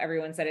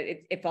 everyone said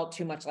it felt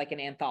too much like an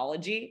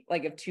anthology,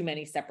 of too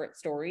many separate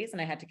stories,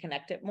 and I had to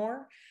connect it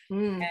more.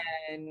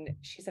 And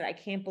she said, I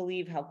can't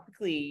believe how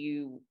quickly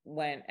you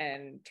went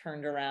and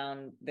turned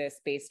around this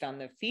based on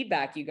the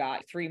feedback you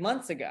got 3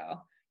 months ago.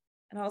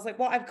 And I was like,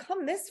 well, I've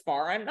come this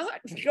far. I'm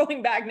not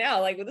going back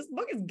now. This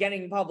book is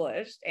getting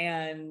published.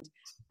 And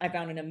I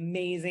found an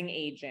amazing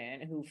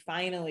agent who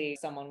finally,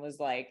 someone was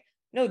like,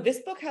 no, this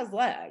book has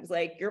legs.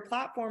 Your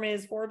platform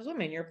is Forbes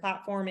Women. Your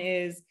platform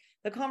is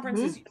the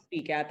conferences you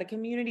speak at, the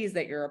communities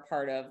that you're a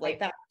part of.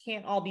 That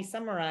can't all be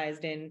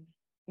summarized in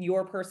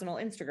your personal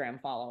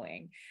Instagram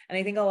following. And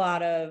I think a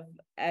lot of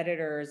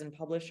editors and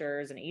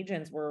publishers and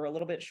agents were a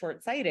little bit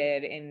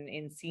short-sighted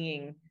in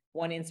seeing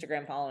one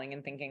Instagram following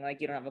and thinking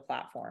you don't have a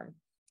platform.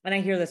 And I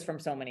hear this from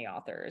so many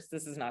authors.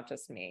 This is not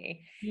just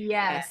me.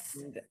 Yes.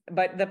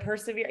 But the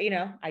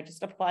I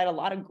just applied a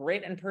lot of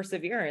grit and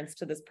perseverance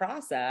to this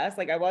process.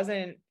 I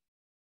wasn't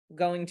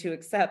going to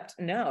accept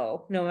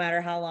no matter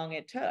how long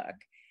it took.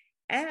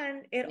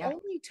 And it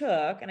only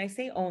took, and I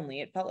say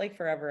only, it felt like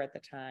forever at the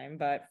time,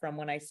 but from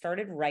when I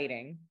started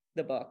writing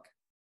the book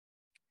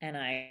and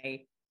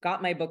I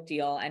got my book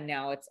deal, and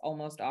now it's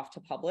almost off to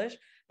publish.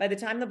 By the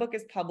time the book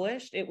is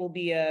published, it will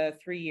be a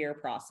 3-year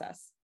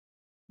process.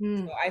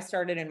 So I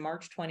started in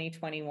March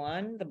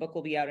 2021. The book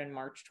will be out in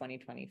March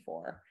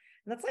 2024.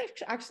 And that's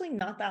actually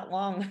not that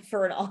long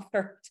for an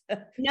author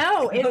to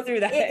go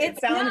through that.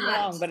 It sounds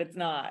long, but it's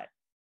not.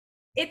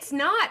 It's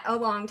not a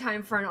long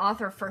time for an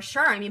author, for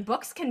sure. I mean,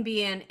 books can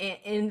be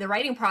in the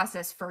writing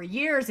process for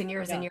years and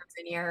years and years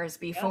and years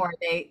before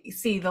they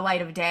see the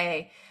light of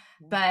day.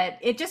 But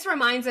it just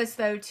reminds us,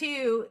 though,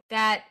 too,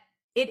 that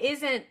it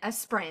isn't a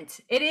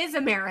sprint. It is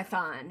a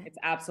marathon. It's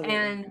absolutely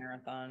a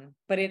marathon.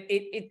 But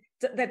it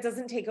that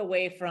doesn't take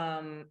away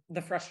from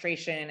the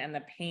frustration and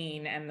the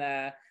pain and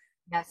the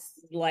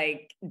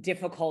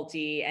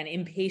difficulty and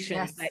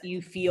impatience that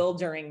you feel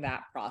during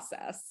that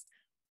process.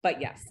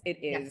 But yes, it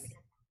is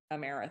a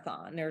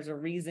marathon. There's a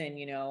reason,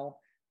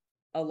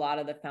 a lot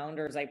of the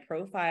founders I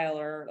profile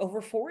are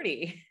over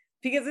 40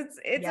 because it's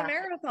a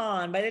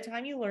marathon. By the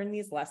time you learn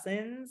these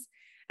lessons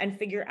and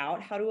figure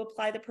out how to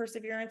apply the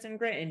perseverance and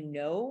grit and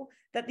know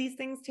that these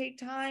things take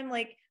time,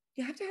 like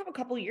you have to have a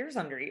couple years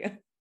under you,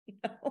 you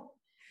know?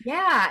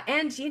 Yeah.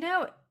 And,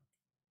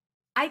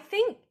 I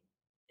think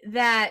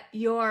that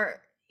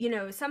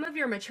some of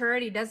your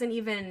maturity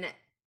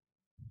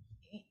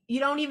you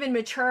don't even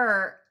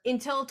mature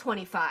until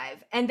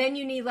 25. And then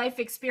you need life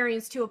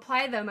experience to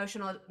apply the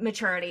emotional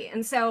maturity.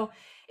 And so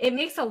it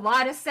makes a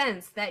lot of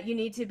sense that you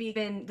need to be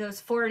in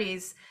those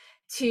 40s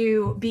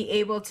to be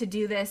able to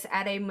do this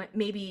at a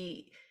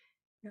maybe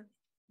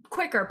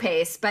quicker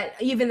pace, but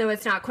even though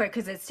it's not quick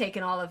because it's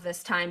taken all of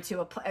this time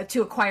to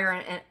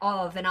acquire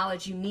all of the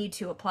knowledge you need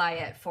to apply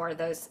it for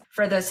those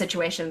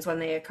situations when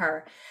they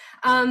occur.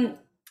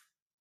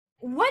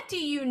 What do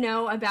you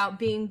know about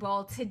being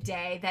bold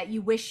today that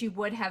you wish you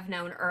would have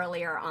known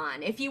earlier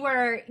on? If you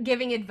were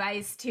giving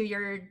advice to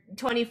your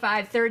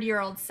 25,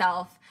 30-year-old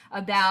self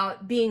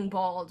about being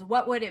bold,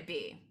 what would it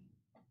be?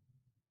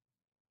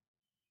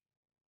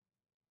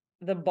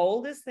 The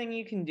boldest thing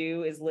you can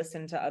do is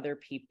listen to other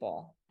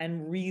people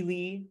and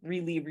really,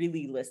 really,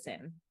 really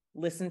listen.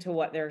 Listen to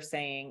what they're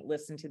saying.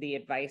 Listen to the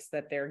advice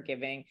that they're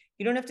giving.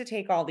 You don't have to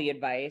take all the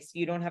advice.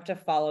 You don't have to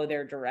follow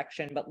their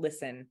direction, but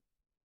listen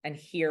and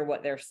hear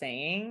what they're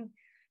saying,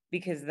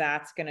 because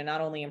that's going to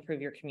not only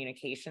improve your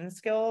communication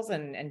skills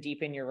and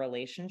deepen your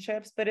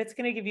relationships, but it's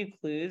going to give you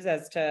clues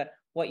as to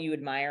what you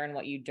admire and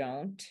what you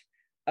don't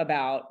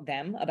about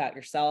them, about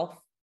yourself.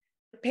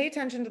 Pay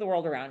attention to the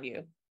world around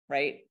you,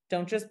 right?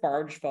 Don't just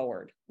barge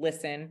forward.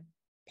 Listen,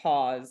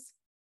 pause,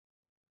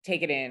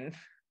 take it in,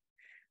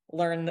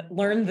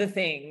 learn the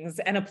things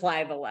and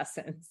apply the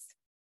lessons.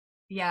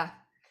 Yeah.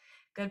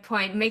 Good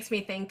point. It makes me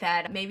think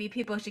that maybe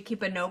people should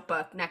keep a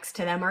notebook next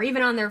to them or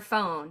even on their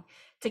phone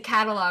to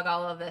catalog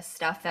all of this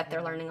stuff that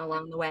they're learning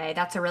along the way.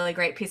 That's a really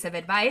great piece of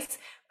advice.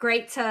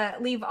 Great to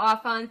leave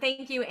off on.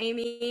 Thank you,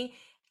 Amy.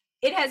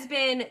 It has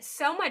been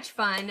so much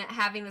fun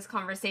having this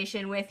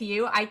conversation with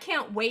you. I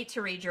can't wait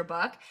to read your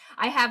book.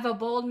 I have a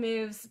Bold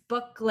Moves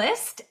book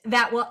list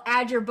that will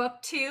add your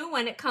book to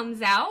when it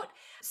comes out.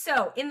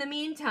 So in the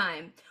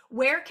meantime,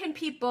 where can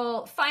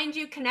people find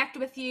you, connect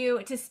with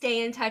you to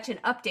stay in touch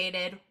and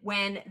updated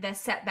when the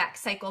Setback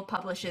cycle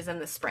publishes in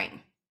the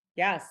spring?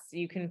 Yes,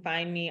 you can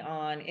find me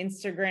on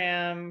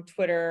Instagram,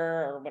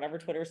 Twitter, or whatever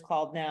Twitter's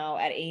called now,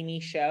 at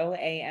Amy Show,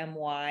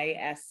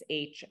 AMYSHO.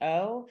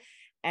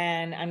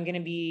 And I'm going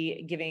to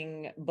be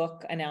giving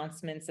book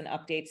announcements and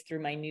updates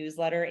through my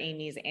newsletter,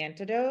 Amy's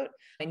Antidote.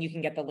 And you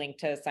can get the link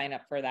to sign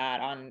up for that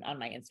on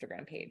my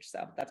Instagram page.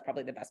 So that's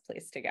probably the best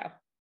place to go.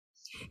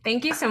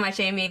 Thank you so much,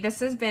 Amy.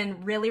 This has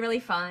been really, really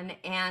fun.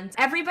 And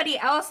everybody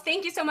else,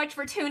 thank you so much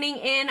for tuning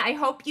in. I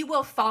hope you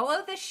will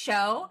follow the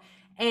show,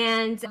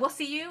 and we'll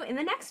see you in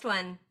the next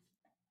one.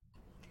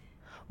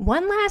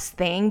 One last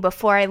thing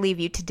before I leave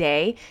you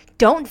today,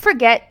 don't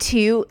forget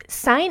to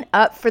sign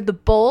up for the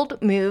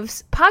Bold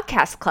Moves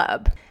Podcast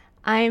Club.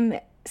 I'm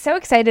so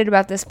excited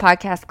about this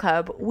podcast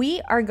club.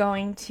 We are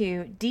going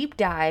to deep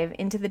dive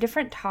into the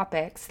different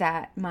topics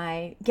that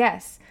my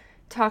guests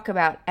talk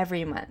about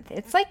every month.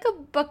 It's like a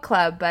book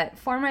club, but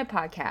for my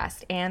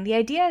podcast. And the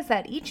idea is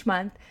that each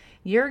month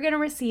you're going to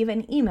receive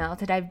an email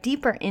to dive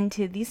deeper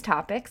into these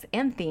topics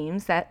and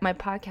themes that my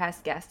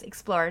podcast guests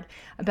explored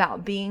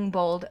about being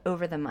bold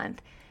over the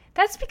month.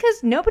 That's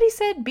because nobody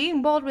said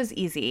being bold was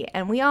easy,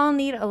 and we all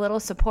need a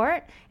little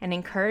support and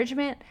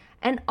encouragement,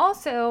 and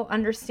also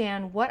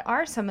understand what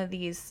are some of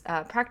these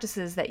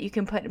practices that you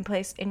can put in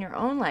place in your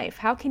own life.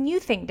 How can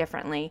you think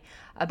differently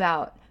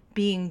about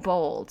being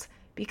bold?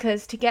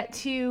 Because to get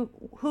to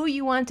who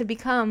you want to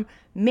become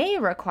may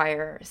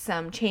require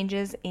some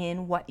changes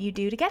in what you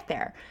do to get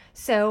there.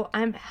 So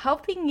I'm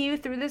helping you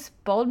through this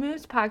Bold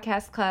Moves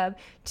Podcast Club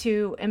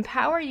to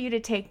empower you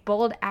to take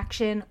bold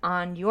action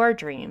on your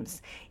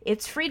dreams.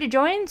 It's free to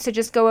join, so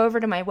just go over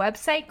to my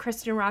website,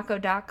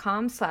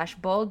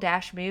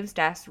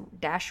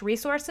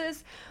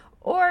 kristenrocco.com/bold-moves-resources,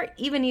 or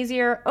even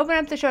easier, open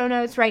up the show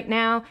notes right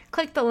now,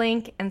 click the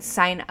link, and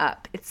sign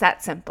up. It's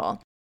that simple.